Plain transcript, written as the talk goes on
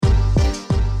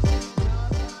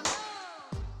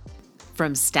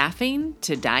From staffing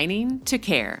to dining to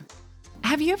care.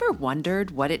 Have you ever wondered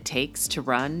what it takes to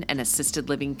run an assisted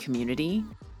living community?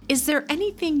 Is there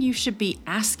anything you should be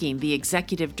asking the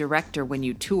executive director when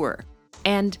you tour?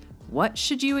 And what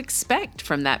should you expect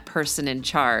from that person in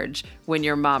charge when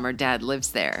your mom or dad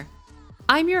lives there?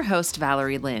 I'm your host,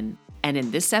 Valerie Lynn, and in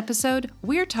this episode,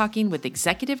 we're talking with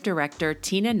Executive Director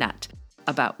Tina Nutt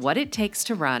about what it takes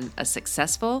to run a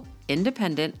successful,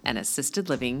 independent, and assisted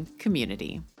living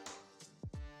community.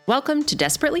 Welcome to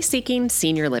Desperately Seeking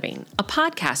Senior Living, a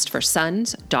podcast for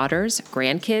sons, daughters,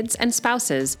 grandkids, and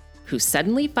spouses who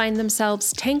suddenly find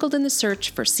themselves tangled in the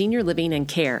search for senior living and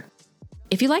care.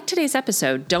 If you like today's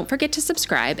episode, don't forget to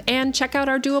subscribe and check out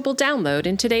our doable download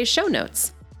in today's show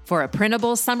notes for a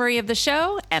printable summary of the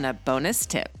show and a bonus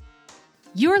tip.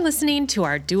 You're listening to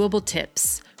our doable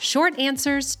tips, short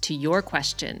answers to your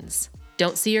questions.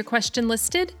 Don't see your question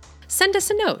listed? Send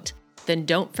us a note. Then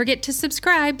don't forget to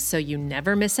subscribe so you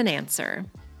never miss an answer.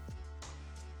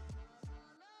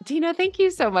 Tina, thank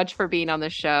you so much for being on the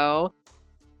show.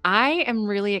 I am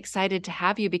really excited to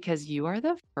have you because you are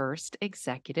the first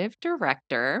executive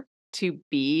director to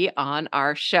be on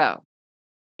our show.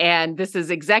 And this is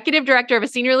executive director of a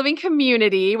senior living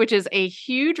community, which is a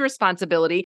huge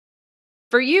responsibility.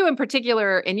 For you in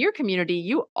particular, in your community,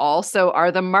 you also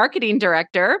are the marketing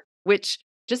director, which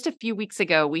just a few weeks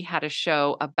ago, we had a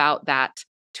show about that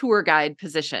tour guide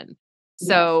position.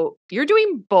 So You're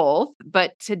doing both,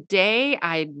 but today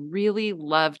I'd really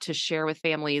love to share with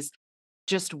families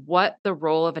just what the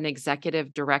role of an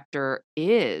executive director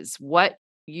is, what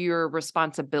your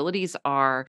responsibilities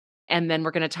are, and then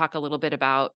we're going to talk a little bit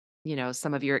about,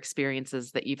 some of your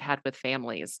experiences that you've had with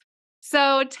families.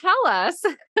 So tell us,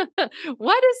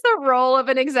 what is the role of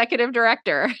an executive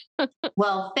director?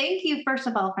 Well, thank you, first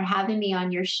of all, for having me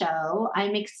on your show.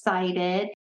 I'm excited.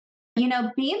 Being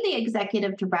the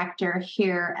executive director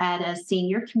here at a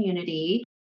senior community,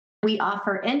 we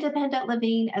offer independent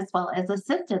living as well as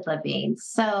assisted living.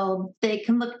 So they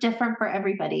can look different for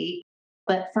everybody.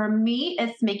 But for me,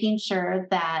 it's making sure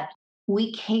that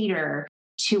we cater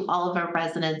to all of our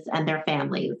residents and their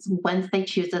families. Once they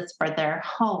choose us for their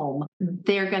home,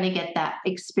 they're going to get that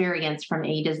experience from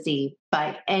A to Z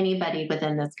by anybody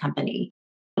within this company.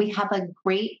 We have a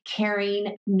great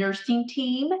caring nursing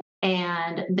team,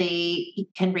 and they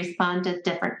can respond to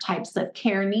different types of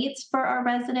care needs for our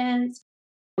residents.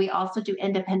 We also do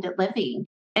independent living.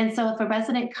 And so if a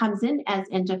resident comes in as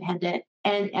independent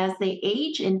and as they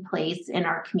age in place in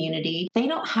our community, they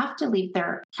don't have to leave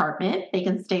their apartment. They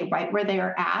can stay right where they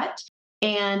are at.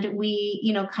 And we,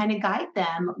 kind of guide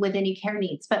them with any care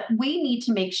needs. But we need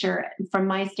to make sure, from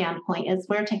my standpoint, is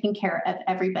we're taking care of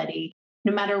everybody,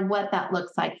 no matter what that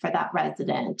looks like for that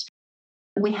resident.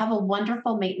 We have a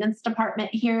wonderful maintenance department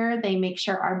here. They make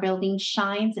sure our building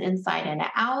shines inside and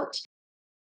out.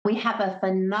 We have a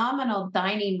phenomenal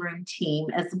dining room team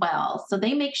as well. So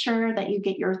they make sure that you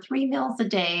get your 3 meals a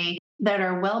day that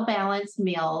are well-balanced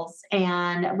meals.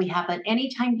 And we have an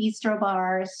anytime bistro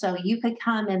bar. So you could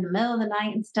come in the middle of the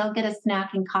night and still get a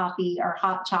snack and coffee or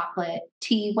hot chocolate,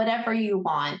 tea, whatever you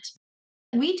want.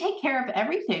 We take care of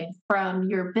everything from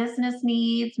your business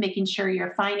needs, making sure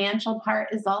your financial part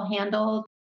is all handled.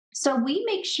 So we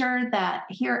make sure that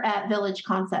here at Village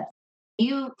Concepts,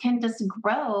 you can just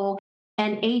grow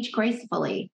and age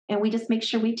gracefully. And we just make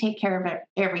sure we take care of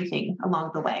everything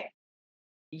along the way.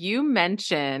 You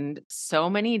mentioned so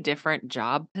many different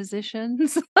job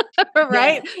positions,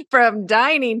 right? Yes. From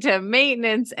dining to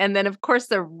maintenance, and then, of course,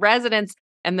 the residents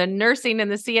and the nursing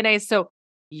and the CNA. So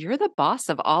you're the boss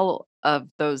of all of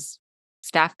those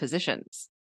staff positions.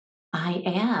 I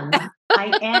am.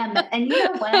 I am. And you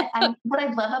know what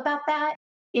I love about that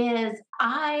is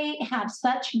I have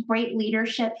such great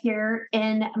leadership here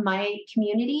in my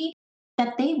community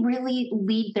that they really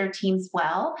lead their teams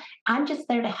well. I'm just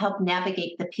there to help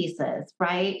navigate the pieces,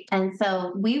 right? And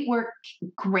so we work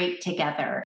great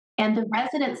together. And the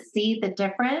residents see the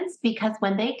difference because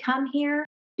when they come here,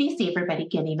 they see everybody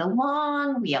getting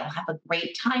along. We all have a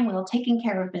great time. We're all taking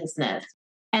care of business.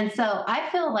 And so I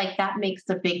feel like that makes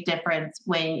a big difference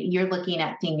when you're looking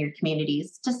at senior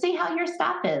communities to see how your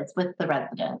staff is with the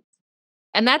residents.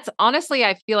 And that's honestly,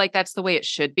 I feel like that's the way it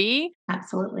should be.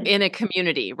 Absolutely. In a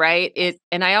community, right?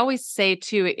 And I always say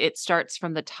too, it starts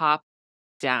from the top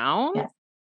down. Yes.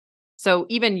 So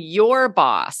even your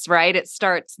boss, right? It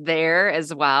starts there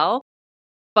as well.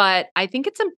 But I think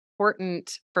it's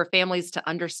important for families to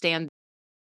understand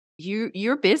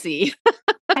you're busy.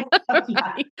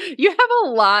 Right? You have a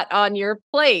lot on your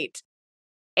plate,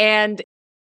 and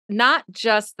not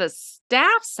just the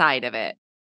staff side of it,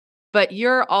 but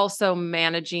you're also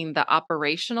managing the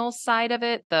operational side of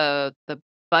it, the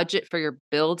budget for your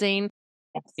building.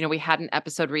 Yes. We had an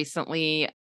episode recently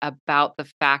about the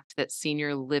fact that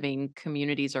senior living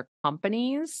communities are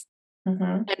companies.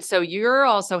 Mhm. And so you're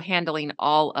also handling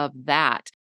all of that.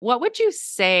 What would you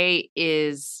say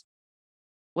is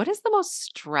what is the most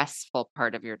stressful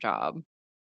part of your job?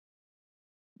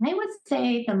 I would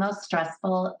say the most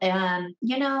stressful, and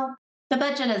the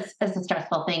budget is a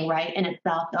stressful thing, right? In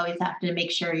itself, you always have to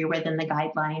make sure you're within the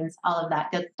guidelines, all of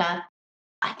that good stuff.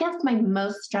 I guess my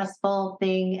most stressful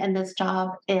thing in this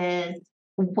job is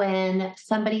when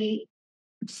somebody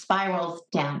spirals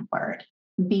downward,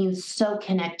 being so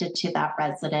connected to that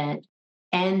resident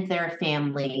and their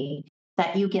family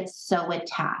that you get so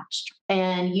attached.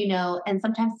 And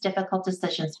sometimes difficult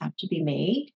decisions have to be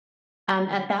made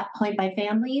at that point by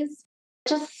families.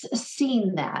 Just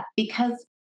seeing that because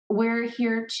we're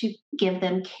here to give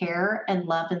them care and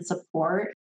love and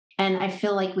support. And I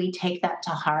feel like we take that to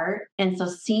heart. And so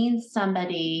seeing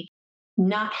somebody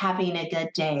not having a good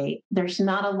day, there's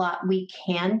not a lot we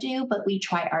can do, but we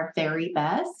try our very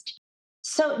best.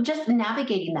 So just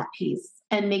navigating that piece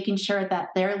and making sure that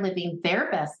they're living their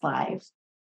best life,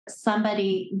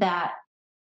 somebody that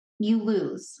you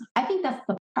lose. I think that's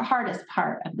the hardest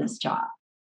part of this job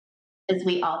is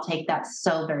we all take that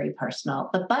so very personal.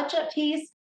 The budget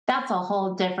piece, that's a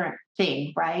whole different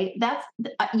thing, right? That's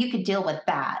you could deal with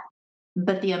that.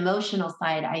 But the emotional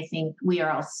side, I think we are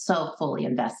all so fully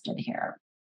invested here.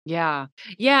 Yeah.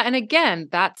 Yeah, and again,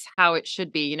 that's how it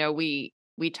should be.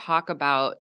 We talk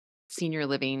about senior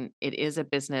living, it is a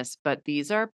business, but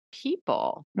these are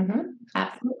people.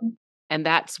 Absolutely. And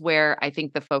that's where I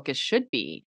think the focus should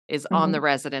be is on the Hmm.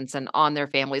 residents and on their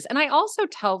families. And I also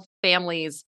tell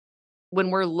families when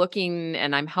we're looking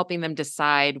and I'm helping them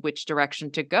decide which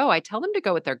direction to go, I tell them to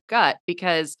go with their gut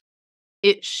because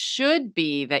it should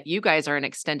be that you guys are an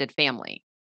extended family.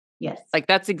 Yes. Like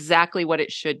that's exactly what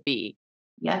it should be.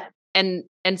 Yep. And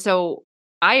so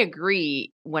I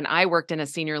agree when I worked in a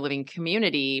senior living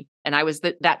community and I was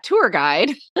that tour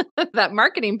guide, that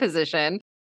marketing position,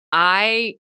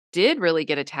 I did really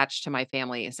get attached to my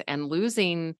families and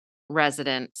losing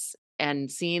residents and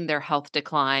seeing their health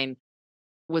decline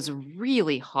was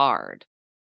really hard.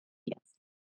 Yes.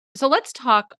 So let's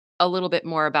talk a little bit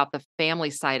more about the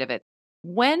family side of it.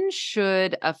 When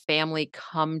should a family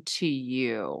come to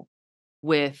you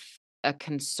with a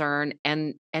concern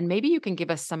and maybe you can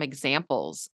give us some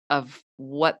examples of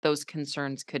what those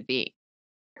concerns could be?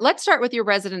 Let's start with your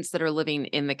residents that are living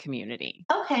in the community.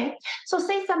 Okay. So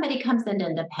say somebody comes in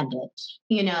independent,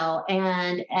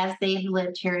 and as they've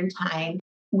lived here in time,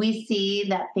 we see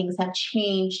that things have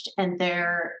changed in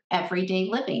their everyday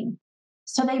living.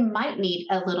 So they might need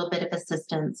a little bit of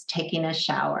assistance taking a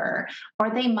shower, or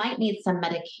they might need some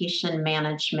medication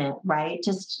management, right?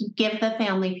 Just give the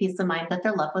family peace of mind that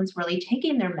their loved one's really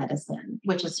taking their medicine,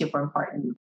 which is super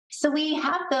important. So we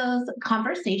have those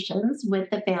conversations with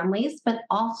the families, but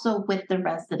also with the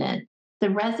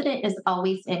resident is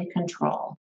always in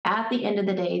control. At the end of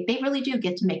the day, they really do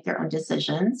get to make their own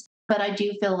decisions. But I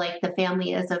do feel like the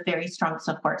family is a very strong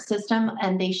support system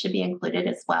and they should be included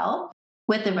as well,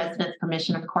 with the resident's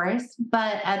permission, of course.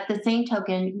 But at the same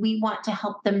token, we want to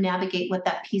help them navigate what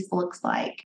that piece looks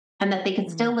like and that they can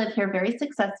still Mm. live here very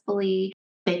successfully.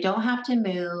 They don't have to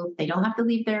move, they don't have to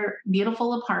leave their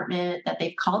beautiful apartment that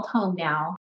they've called home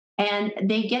now. And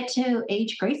they get to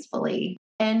age gracefully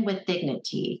and with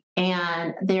dignity,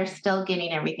 and they're still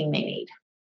getting everything they need.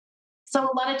 So,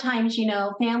 a lot of times,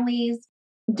 families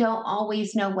don't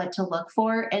always know what to look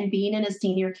for. And being in a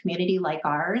senior community like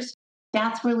ours,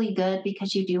 that's really good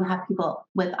because you do have people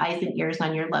with eyes and ears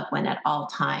on your loved one at all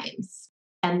times.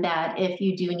 And that if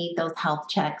you do need those health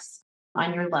checks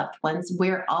on your loved ones,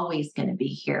 we're always going to be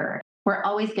here. We're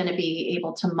always going to be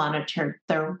able to monitor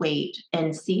their weight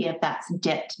and see if that's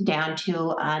dipped down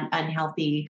to an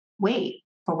unhealthy weight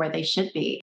for where they should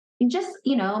be. And just,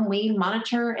 we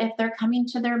monitor if they're coming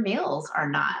to their meals or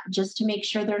not, just to make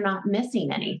sure they're not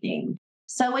missing anything.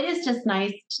 So it is just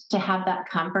nice to have that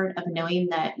comfort of knowing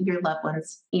that your loved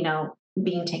ones,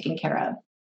 being taken care of.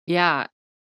 Yeah.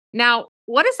 Now,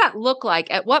 what does that look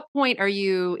like? At what point are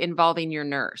you involving your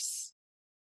nurse?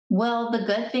 Well, the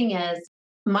good thing is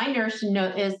my nurse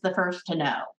is the first to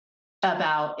know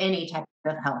about any type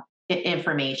of health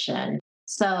information.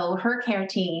 So her care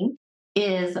team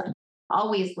is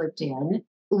always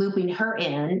looping her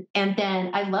in. And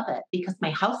then I love it because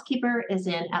my housekeeper is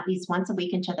in at least once a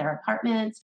week into their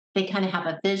apartments. They kind of have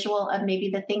a visual of maybe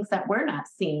the things that we're not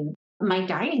seeing. My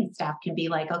dining staff can be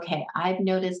like, okay, I've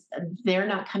noticed they're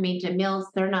not coming to meals,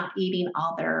 they're not eating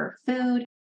all their food.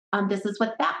 This is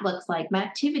what that looks like. My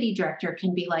activity director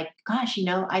can be like, gosh,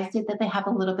 I see that they have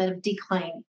a little bit of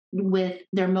decline with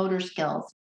their motor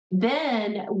skills.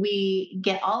 Then we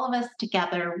get all of us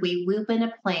together, we loop in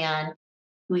a plan,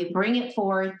 we bring it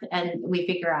forth, and we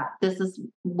figure out this is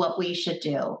what we should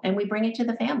do. And we bring it to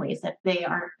the families if they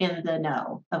aren't in the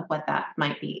know of what that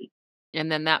might be.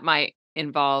 And then that might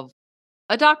involve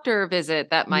a doctor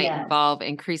visit, that might Yes, involve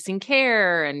increasing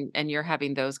care, and you're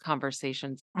having those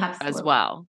conversations as absolutely.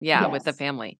 well. Yeah, with the Yes,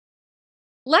 family.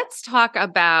 Let's talk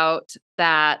about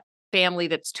that family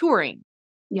that's touring.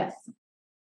 yes.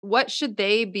 What should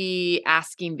they be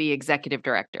asking the executive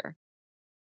director?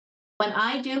 When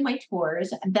I do my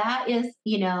tours, that is,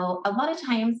 a lot of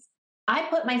times I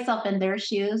put myself in their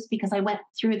shoes because I went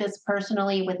through this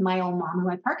personally with my own mom who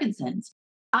had Parkinson's.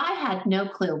 I had no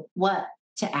clue what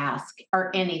to ask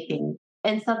or anything.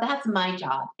 And so that's my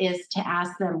job is to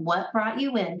ask them what brought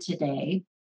you in today?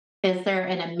 Is there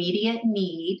an immediate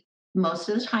need? Most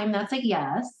of the time that's a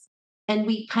yes. And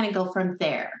we kind of go from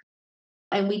there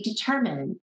and we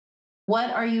determine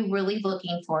what are you really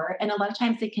looking for? And a lot of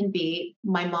times it can be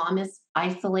my mom is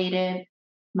isolated.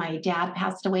 My dad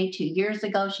passed away 2 years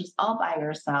ago. She's all by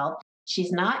herself.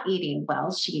 She's not eating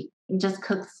well. She just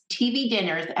cooks TV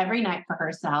dinners every night for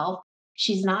herself.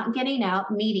 She's not getting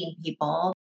out, meeting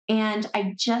people. And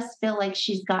I just feel like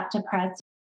she's got depressed.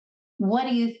 What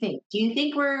do you think? Do you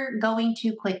think we're going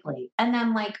too quickly? And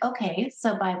I'm like, okay,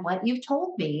 so by what you've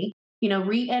told me,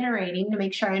 reiterating to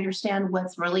make sure I understand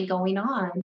what's really going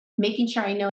on, making sure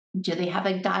I know, do they have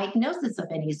a diagnosis of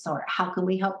any sort? How can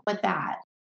we help with that?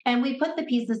 And we put the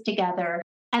pieces together.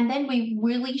 And then we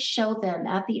really show them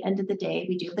at the end of the day,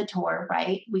 we do the tour,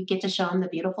 right? We get to show them the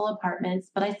beautiful apartments.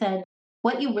 But I said,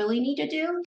 what you really need to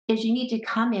do is you need to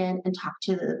come in and talk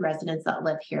to the residents that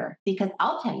live here because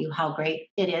I'll tell you how great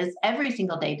it is every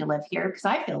single day to live here because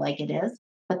I feel like it is.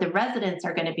 But the residents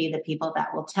are going to be the people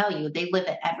that will tell you they live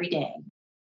it every day.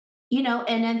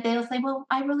 And then they'll say, well,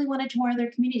 I really want to tour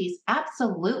other communities.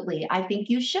 Absolutely. I think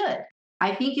you should.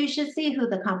 I think you should see who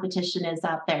the competition is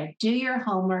out there. Do your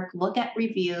homework, look at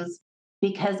reviews,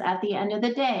 because at the end of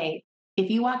the day, if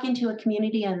you walk into a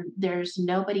community and there's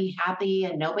nobody happy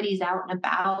and nobody's out and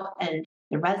about and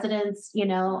the residents,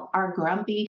 are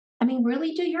grumpy, I mean,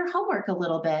 really do your homework a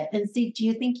little bit and see, do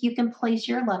you think you can place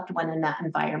your loved one in that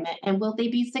environment? And will they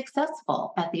be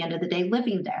successful at the end of the day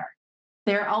living there?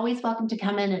 They're always welcome to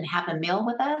come in and have a meal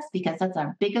with us because that's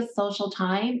our biggest social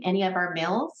time, any of our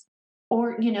meals.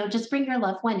 Or, just bring your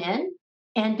loved one in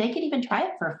and they can even try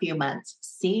it for a few months,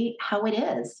 see how it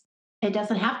is. It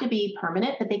doesn't have to be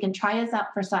permanent, but they can try us out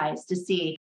for size to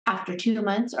see after 2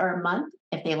 months or a month.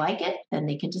 If they like it, then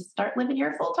they can just start living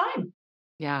here full time.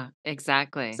 Yeah,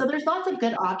 exactly. So there's lots of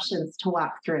good options to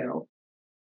walk through.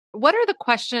 What are the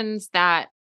questions that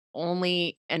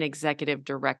only an executive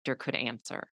director could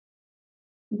answer?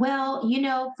 Well,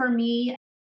 for me,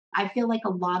 I feel like a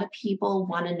lot of people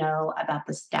want to know about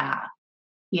the staff.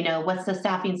 What's the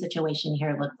staffing situation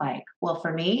here look like? Well,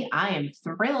 for me, I am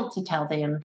thrilled to tell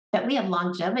them that we have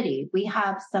longevity. We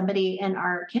have somebody in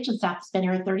our kitchen staff who's been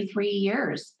here 33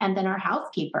 years, and then our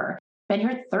housekeeper been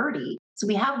here 30. So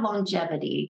we have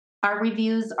longevity. Our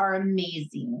reviews are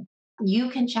amazing. You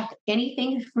can check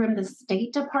anything from the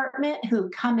State Department who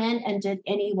come in and did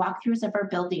any walkthroughs of our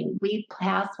building. We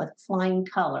pass with flying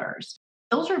colors.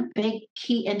 Those are big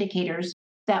key indicators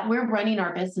that we're running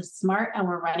our business smart and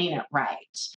we're running it right.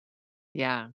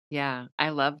 Yeah, yeah, I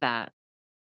love that.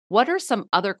 What are some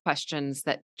other questions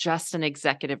that just an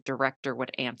executive director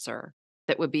would answer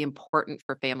that would be important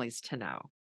for families to know?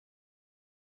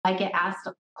 I get asked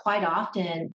quite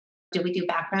often, do we do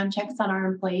background checks on our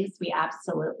employees? We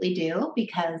absolutely do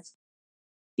because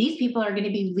these people are going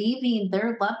to be leaving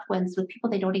their loved ones with people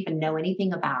they don't even know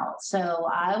anything about. So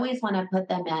I always want to put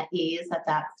them at ease that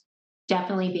that's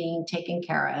definitely being taken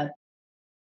care of.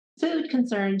 Food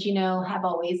concerns, have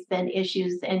always been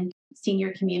issues in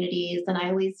senior communities. And I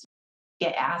always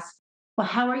get asked, well,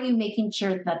 how are you making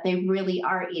sure that they really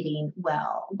are eating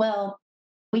well? Well,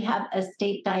 we have a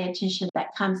state dietitian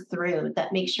that comes through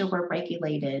that makes sure we're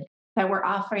regulated, that we're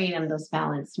offering them those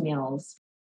balanced meals.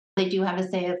 They do have a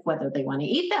say of whether they want to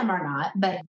eat them or not,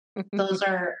 but those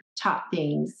are top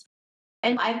things.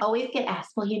 And I always get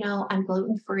asked, well, I'm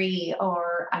gluten free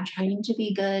or I'm trying to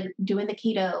be good doing the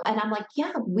keto. And I'm like,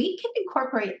 yeah, we can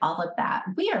incorporate all of that.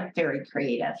 We are very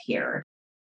creative here.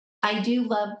 I do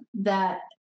love that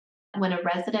when a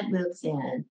resident moves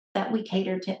in, that we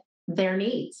cater to their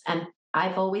needs. And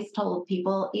I've always told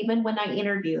people, even when I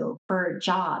interview for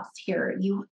jobs here,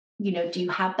 do you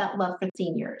have that love for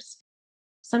seniors?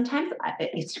 Sometimes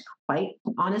it's quite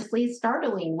honestly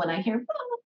startling when I hear, well,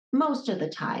 Most of the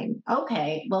time.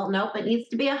 Okay. Well, nope, it needs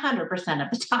to be 100%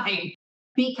 of the time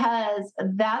because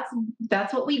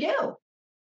that's what we do.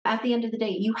 At the end of the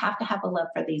day, you have to have a love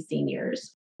for these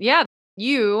seniors. Yeah,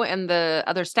 you and the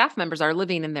other staff members are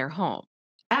living in their home.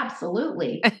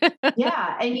 Absolutely.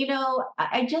 Yeah, and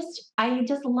I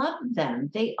just love them.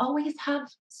 They always have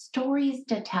stories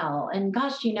to tell, and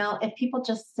gosh, if people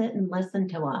just sit and listen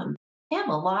to them, they have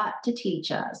a lot to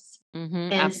teach us.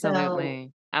 And so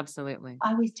Absolutely. Absolutely.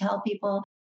 I always tell people,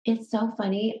 it's so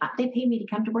funny. They pay me to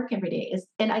come to work every day,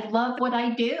 and I love what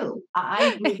I do.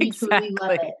 I really truly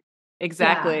love Exactly. it. Yeah,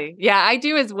 Exactly. Yeah, I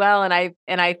do as well, and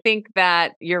I think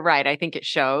that you're right. I think it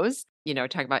shows,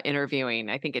 talk about interviewing.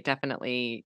 I think it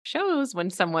definitely shows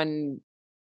when someone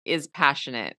is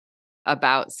passionate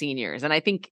about seniors. And I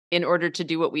think in order to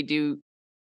do what we do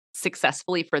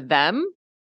successfully for them,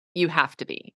 you have to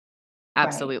be. right.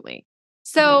 Absolutely. Yeah.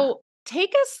 So,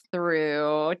 take us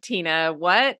through, Tina,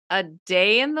 what a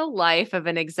day in the life of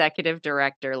an executive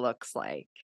director looks like.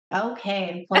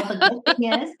 Okay. Well, the good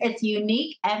thing is it's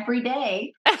unique every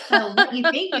day. So what you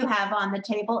think you have on the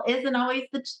table isn't always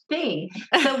the thing.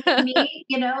 So with me,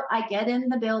 I get in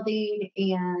the building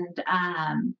and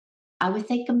I would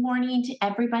say good morning to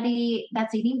everybody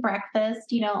that's eating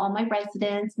breakfast, all my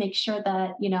residents, make sure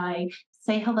that, I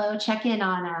say hello, check in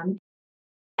on them.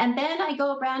 And then I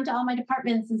go around to all my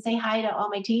departments and say hi to all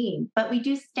my team. But we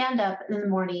do stand up in the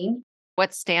morning.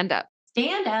 What's stand up?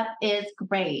 Stand up is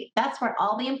great. That's where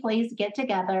all the employees get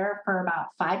together for about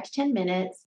 5 to 10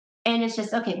 minutes. And it's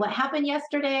just, okay, what happened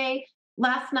yesterday,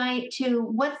 last night, to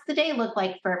what's the day look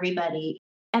like for everybody?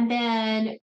 And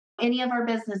then any of our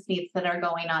business needs that are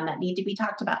going on that need to be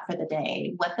talked about for the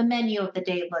day, what the menu of the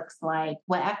day looks like,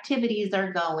 what activities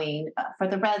are going for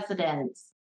the residents.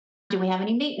 Do we have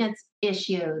any maintenance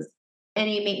issues,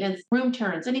 any maintenance room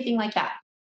turns, anything like that?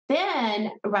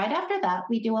 Then, right after that,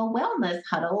 we do a wellness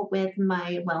huddle with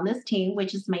my wellness team,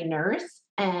 which is my nurse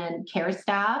and care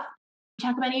staff.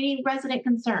 Talk about any resident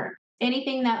concern,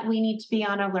 anything that we need to be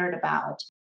on alert about.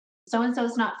 So and so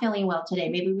is not feeling well today.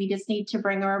 Maybe we just need to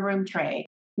bring her a room tray,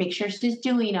 make sure she's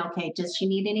doing okay. Does she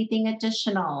need anything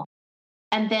additional?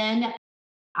 And then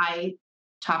I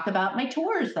talk about my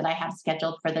tours that I have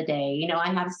scheduled for the day.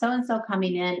 I have so and so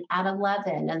coming in at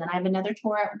 11, and then I have another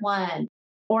tour at 1.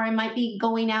 Or I might be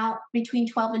going out between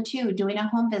 12 and 2, doing a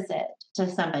home visit to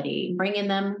somebody, bringing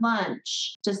them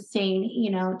lunch, just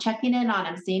seeing, checking in on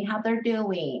them, seeing how they're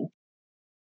doing.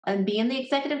 And being the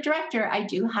executive director, I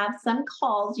do have some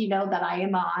calls, that I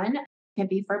am on. It can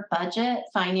be for budget,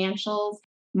 financials,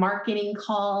 marketing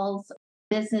calls,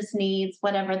 business needs,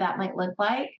 whatever that might look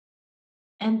like.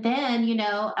 And then,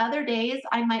 other days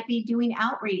I might be doing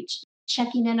outreach,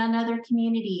 checking in on other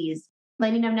communities,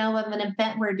 letting them know of an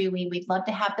event we're doing. We'd love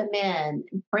to have them in,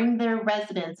 bring their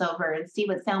residents over and see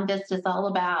what Sound Vista is all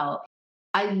about.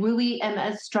 I really am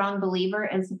a strong believer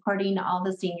in supporting all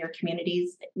the senior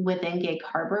communities within Gig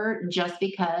Harbor just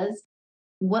because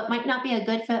what might not be a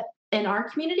good fit in our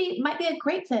community might be a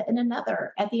great fit in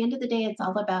another. At the end of the day, it's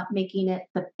all about making it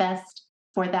the best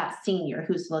for that senior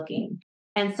who's looking.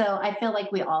 And so I feel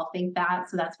like we all think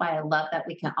that. So that's why I love that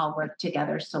we can all work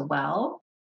together so well.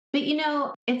 But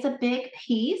it's a big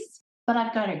piece, but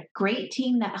I've got a great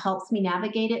team that helps me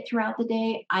navigate it throughout the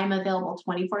day. I'm available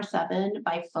 24/7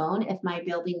 by phone if my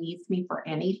building needs me for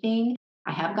anything.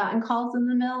 I have gotten calls in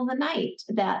the middle of the night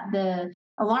that the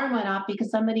alarm went off because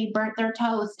somebody burnt their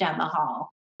toast down the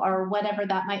hall or whatever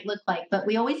that might look like. But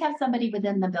we always have somebody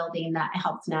within the building that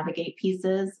helps navigate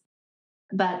pieces.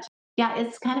 But yeah,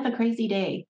 it's kind of a crazy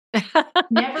day.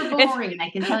 Never It's boring, I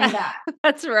can tell you that.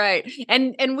 That's right.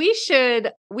 And we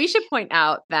should point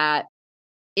out that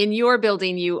in your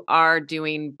building you are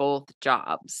doing both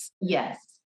jobs. Yes.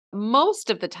 Most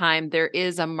of the time there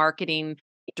is a marketing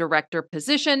director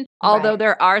position, although Right.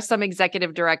 there are some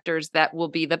executive directors that will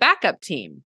be the backup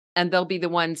team and they'll be the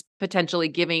ones potentially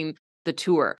giving the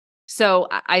tour. So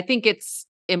I think it's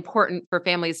important for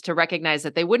families to recognize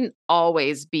that they wouldn't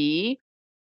always be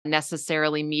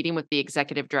necessarily meeting with the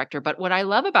executive director. But what I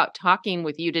love about talking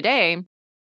with you today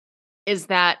is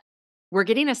that we're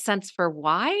getting a sense for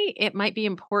why it might be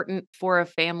important for a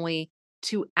family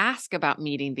to ask about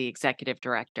meeting the executive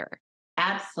director.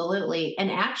 Absolutely.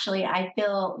 And actually, I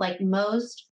feel like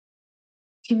most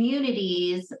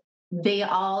communities, they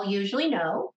all usually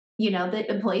know,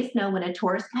 the employees know when a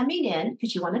tour is coming in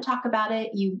because you want to talk about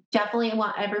it. You definitely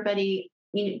want everybody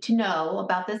to know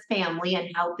about this family and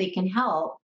how they can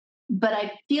help. But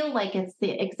I feel like it's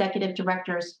the executive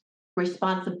director's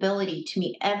responsibility to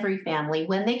meet every family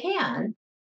when they can,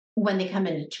 when they come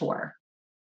in to tour.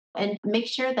 And make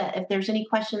sure that if there's any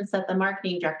questions that the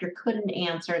marketing director couldn't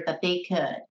answer, that they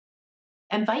could.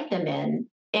 invite them in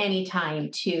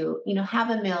anytime to, have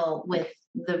a meal with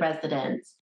the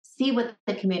residents, see what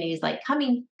the community is like, come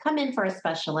in for a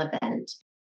special event.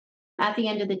 At the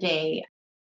end of the day,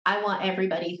 I want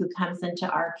everybody who comes into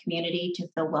our community to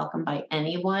feel welcome by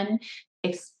anyone,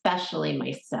 especially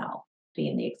myself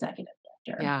being the executive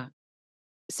director. Yeah.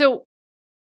 So,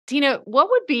 Tina, what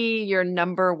would be your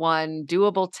number one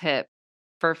doable tip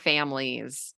for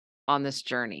families on this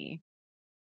journey?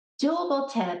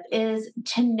 Doable tip is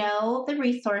to know the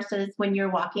resources when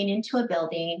you're walking into a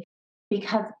building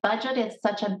because budget is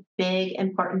such a big,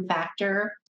 important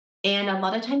factor. And a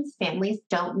lot of times families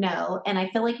don't know. And I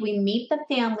feel like we meet the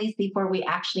families before we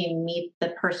actually meet the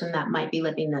person that might be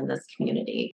living in this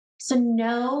community. So,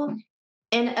 know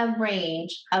in a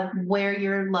range of where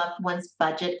your loved one's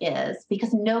budget is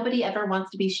because nobody ever wants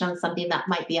to be shown something that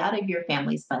might be out of your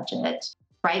family's budget,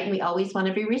 right? And we always want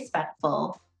to be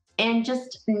respectful and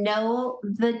just know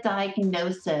the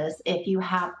diagnosis if you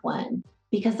have one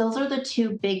because those are the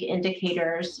two big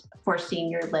indicators for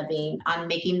senior living on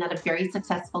making that a very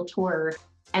successful tour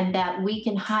and that we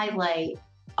can highlight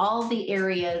all the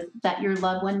areas that your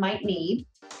loved one might need.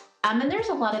 And there's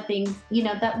a lot of things,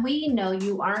 that we know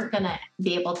you aren't going to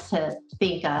be able to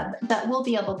think of that we'll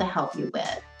be able to help you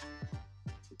with.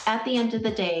 At the end of the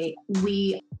day,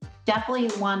 we definitely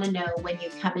want to know when you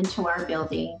come into our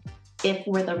building if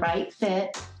we're the right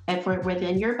fit, if we're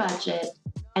within your budget,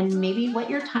 and maybe what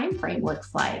your time frame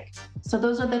looks like. So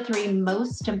those are the three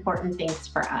most important things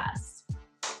for us.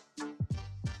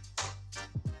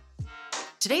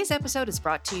 Today's episode is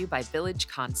brought to you by Village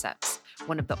Concepts,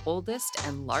 one of the oldest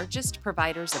and largest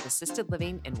providers of assisted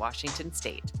living in Washington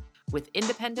State. With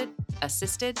independent,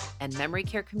 assisted, and memory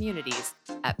care communities,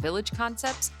 at Village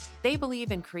Concepts, they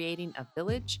believe in creating a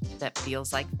village that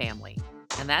feels like family.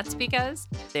 And that's because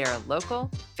they're a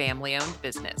local, family-owned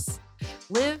business.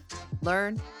 Live,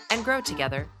 learn, and grow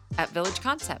together at Village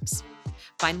Concepts.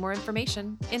 Find more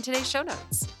information in today's show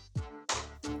notes.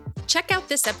 Check out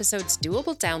this episode's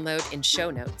doable download in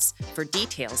show notes for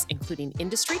details, including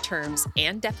industry terms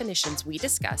and definitions we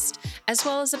discussed, as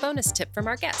well as a bonus tip from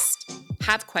our guest.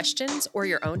 Have questions or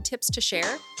your own tips to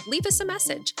share? Leave us a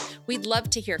message. We'd love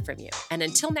to hear from you. And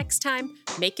until next time,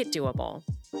 make it doable.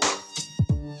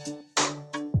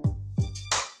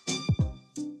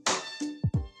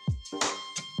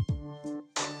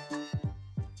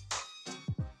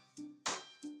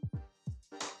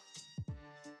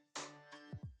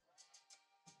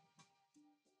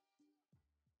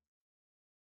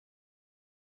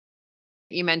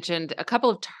 You mentioned a couple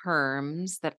of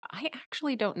terms that I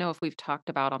actually don't know if we've talked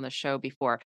about on the show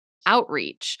before.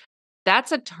 Outreach.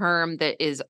 That's a term that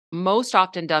is most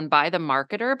often done by the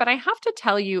marketer, but I have to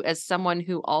tell you, as someone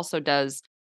who also does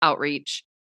outreach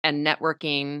and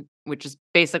networking, which is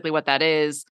basically what that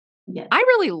is, Yes. I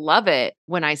really love it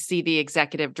when I see the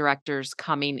executive directors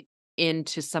coming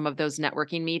into some of those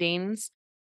networking meetings,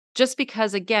 just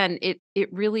because again, it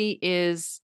really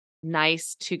is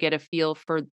nice to get a feel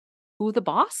for who the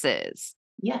boss is,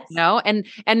 Yes.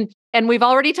 and we've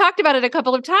already talked about it a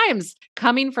couple of times,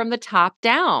 coming from the top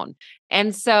down.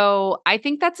 And so I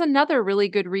think that's another really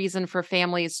good reason for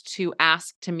families to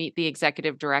ask to meet the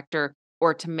executive director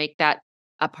or to make that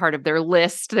a part of their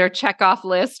list, their checkoff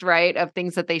list, right, of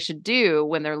things that they should do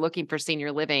when they're looking for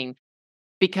senior living,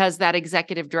 because that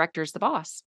executive director is the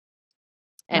boss.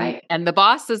 And Right. and the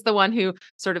boss is the one who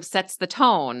sort of sets the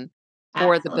tone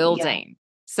for the Absolutely. Yeah. building.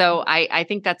 So I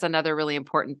think that's another really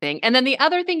important thing. And then the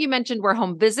other thing you mentioned were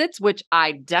home visits, which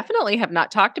I definitely have not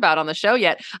talked about on the show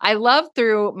yet. I love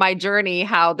through my journey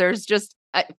how there's just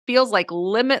it feels like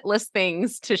limitless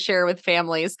things to share with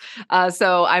families.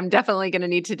 So I'm definitely going to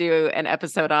need to do an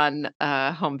episode on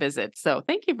home visits. So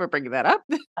thank you for bringing that up.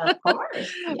 Of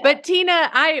course. Yeah. But Tina,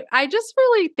 I just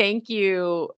really thank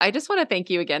you. I just want to thank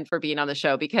you again for being on the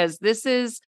show because this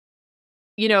is,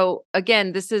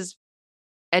 again, this is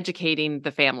educating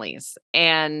the families.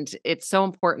 And it's so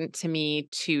important to me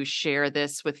to share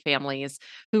this with families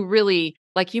who really,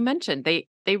 like you mentioned, they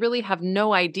really have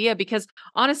no idea because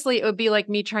honestly, it would be like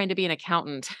me trying to be an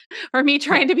accountant or me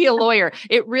trying to be a lawyer.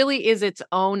 It really is its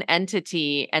own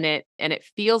entity and it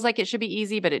feels like it should be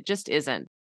easy, but it just isn't.